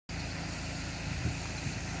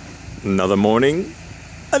Another morning,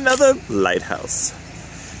 another lighthouse.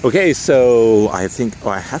 Okay, so I think,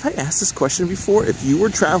 have I asked this question before? If you were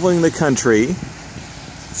traveling the country,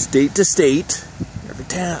 state to state, every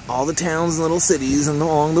town, all the towns and little cities and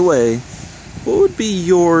along the way, what would be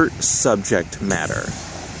your subject matter?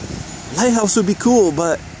 Lighthouse would be cool,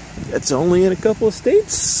 but it's only in a couple of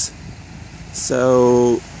states.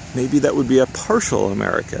 So maybe that would be a partial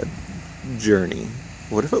America journey.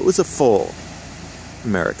 What if it was a full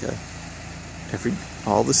America?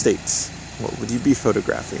 All the states. What would you be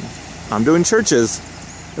photographing? I'm doing churches,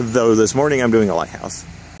 though this morning I'm doing a lighthouse.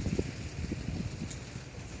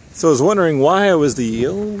 So I was wondering why I was the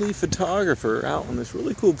only photographer out on this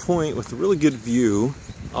really cool point with a really good view.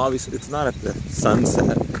 Obviously it's not at the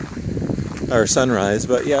sunset or sunrise,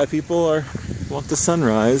 but yeah, people want the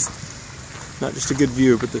sunrise. Not just a good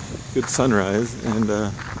view, but the good sunrise. And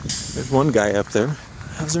there's one guy up there.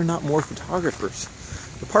 How is there not more photographers?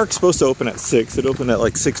 The park's supposed to open at 6. It opened at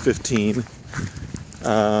like 6:15.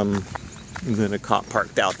 And then a cop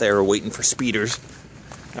parked out there waiting for speeders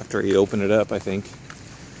after he opened it up, I think.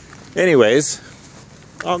 Anyways,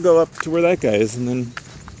 I'll go up to where that guy is and then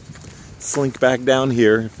slink back down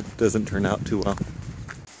here if it doesn't turn out too well.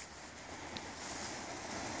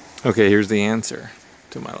 Okay, here's the answer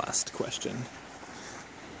to my last question.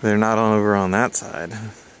 They're not over on that side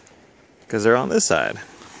because they're on this side.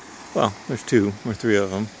 Well, there's 2 or 3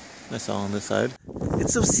 of them I saw on this side.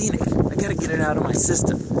 It's so scenic. I gotta get it out of my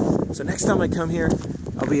system. So next time I come here,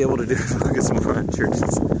 I'll be able to focus more on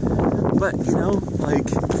churches. But, you know, like,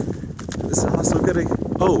 this is also gonna...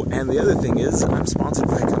 Oh, and the other thing is, I'm sponsored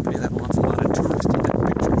by a company that wants a lot of touristy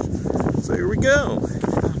pictures. So here we go.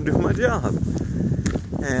 I'm doing my job.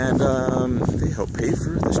 And they help pay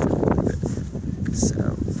for this trip with it.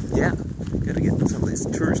 So, yeah, gotta get some of these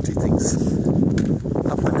touristy things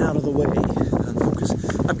up and out of the way and focus.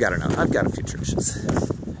 I've got a few churches.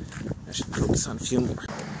 I should focus on a few more.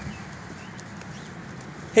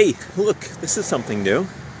 Hey, look, this is something new.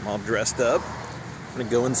 I'm all dressed up. I'm gonna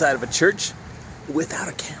go inside of a church without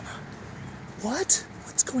a camera. What?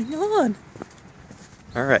 What's going on?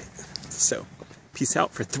 All right, so peace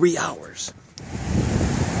out for 3 hours.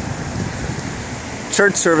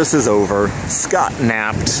 Church service is over. Scott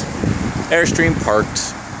napped. Airstream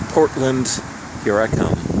parked. Portland, here I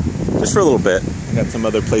come. Just for a little bit. I got some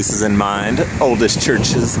other places in mind. Oldest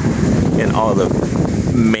churches in all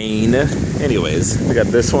of Maine. Anyways, we got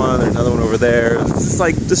this one. There's another one over there.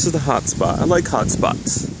 This is the hot spot. I like hot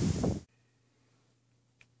spots.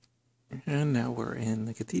 And now we're in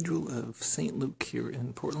the Cathedral of St. Luke here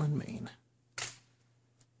in Portland, Maine.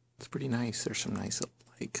 It's pretty nice. There's some nice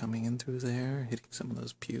light coming in through there, hitting some of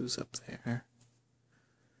those pews up there.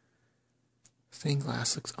 Stained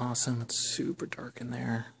glass looks awesome. It's super dark in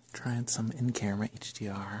there. Trying some in-camera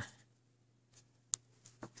HDR.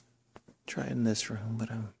 Trying this room, but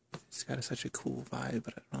it's got such a cool vibe,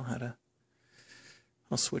 but I don't know how to...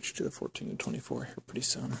 I'll switch to the 14-24 here pretty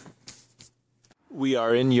soon. We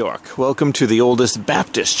are in York. Welcome to the oldest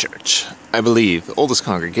Baptist church, I believe. Oldest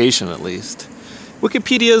congregation, at least.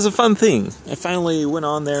 Wikipedia is a fun thing. I finally went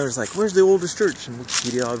on there. It's like, where's the oldest church? And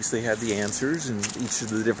Wikipedia obviously had the answers in each of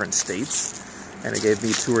the different states. And it gave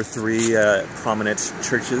me 2 or 3 prominent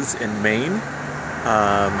churches in Maine.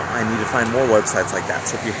 I need to find more websites like that.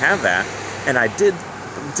 So if you have that, and I did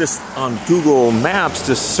just on Google Maps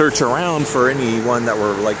just search around for any one that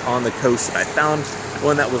were like on the coast, and I found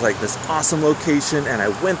one that was like this awesome location, and I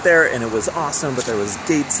went there and it was awesome, but there was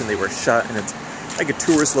gates and they were shut, and it's like a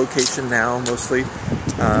tourist location now mostly.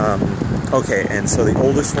 Okay, and so the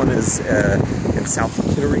oldest one is in South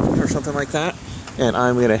Kittery or something like that. And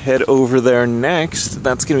I'm going to head over there next.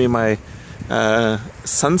 That's going to be my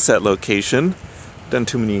sunset location. Done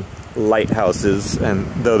too many lighthouses, and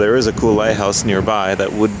though there is a cool lighthouse nearby,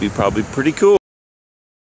 that would be probably pretty cool.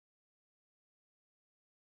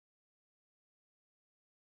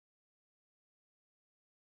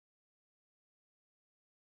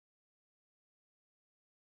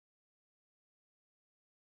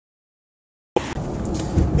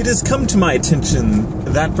 It has come to my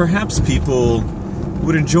attention that perhaps people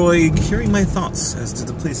would enjoy hearing my thoughts as to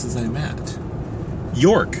the places I'm at.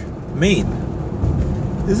 York, Maine,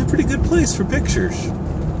 is a pretty good place for pictures.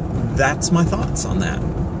 That's my thoughts on that.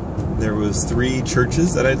 There was 3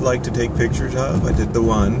 churches that I'd like to take pictures of. I did the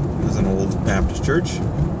one. It was an old Baptist church.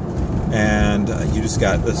 And you just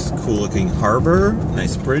got this cool looking harbor,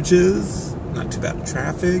 nice bridges, not too bad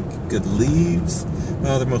traffic, good leaves.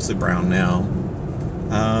 Well, they're mostly brown now.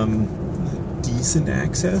 Decent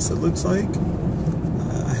access, it looks like.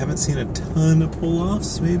 I haven't seen a ton of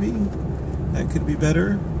pull-offs, maybe. That could be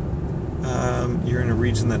better. You're in a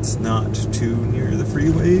region that's not too near the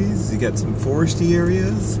freeways. You got some foresty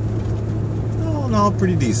areas. All in all,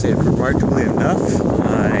 pretty decent. Remarkably enough,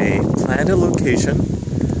 I planned a location,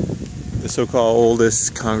 the so-called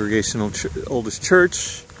oldest oldest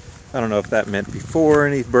church. I don't know if that meant before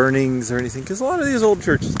any burnings or anything, because a lot of these old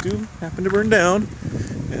churches do happen to burn down.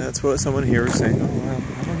 And that's what someone here was saying. Oh, well,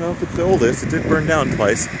 I don't know if it's the oldest. It did burn down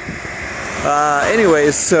twice.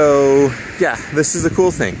 Anyways, so yeah, this is the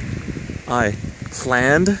cool thing. I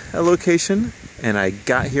planned a location and I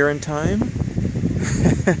got here in time.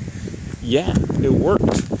 Yeah, it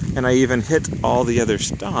worked. And I even hit all the other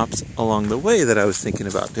stops along the way that I was thinking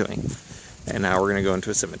about doing. And now we're gonna go into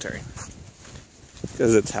a cemetery.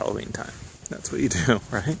 Because it's Halloween time. That's what you do,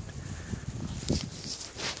 right?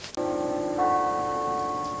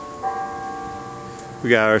 We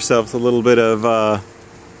got ourselves a little bit of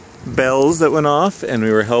bells that went off, and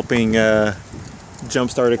we were helping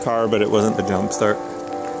jumpstart a car, but it wasn't the jumpstart.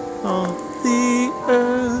 On the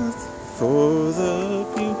earth for the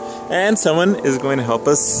view. And someone is going to help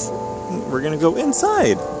us. We're going to go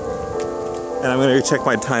inside. And I'm going to check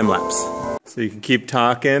my time lapse. So you can keep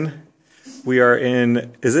talking. We are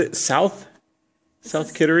in, is it South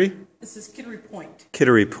Kittery? This is Kittery Point.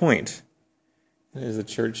 Kittery Point. There's a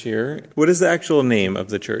church here. What is the actual name of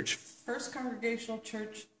the church? First Congregational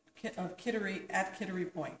Church of Kittery at Kittery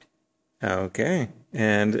Point. Okay.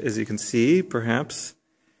 And as you can see, perhaps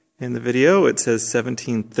in the video, it says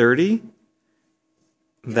 1730. Yeah.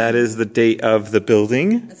 That is the date of the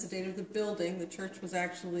building. That's the date of the building. The church was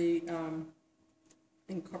actually founded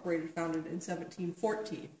in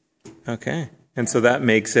 1714. Okay. And so that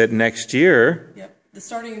makes it next year. Yep.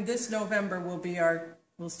 Starting this November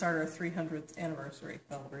we'll start our 300th anniversary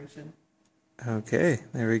celebration. Okay,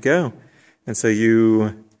 there we go. And so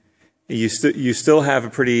you still have a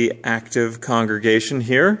pretty active congregation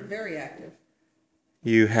here. Very active.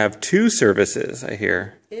 You have 2 services, I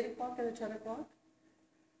hear. 8 o'clock and 10 o'clock.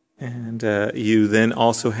 And you then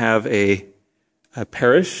also have a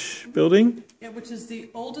parish building? Yeah, which is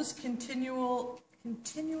the oldest continuously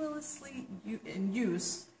in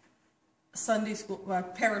use Sunday school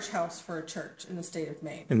parish house for a church in the state of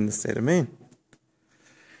Maine. In the state of Maine.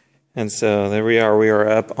 And so there we are. We are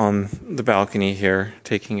up on the balcony here,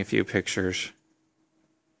 taking a few pictures.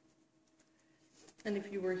 And if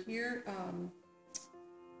you were here,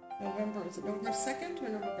 November 2nd or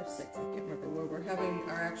November 6th? I can't remember, where we're having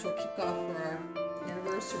our actual kickoff for our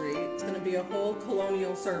anniversary. It's going to be a whole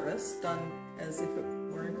colonial service done as if it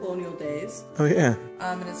were in colonial days. Oh yeah.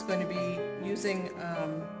 And it's going to be using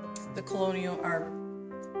our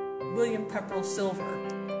William Pepperell silver,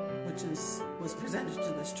 which was presented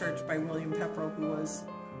to this church by William Pepperell, who was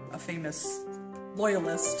a famous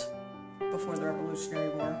loyalist before the Revolutionary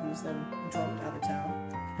War, who was then drugged out of town.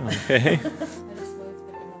 Okay.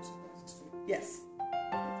 Yes.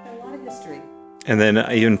 It's got a lot of history. And then,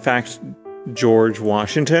 in fact, George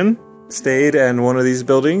Washington stayed in one of these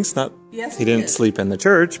buildings. Yes, he didn't sleep in the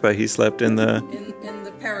church, but he slept in the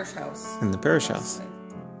parish house. In the parish house.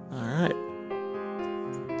 All right.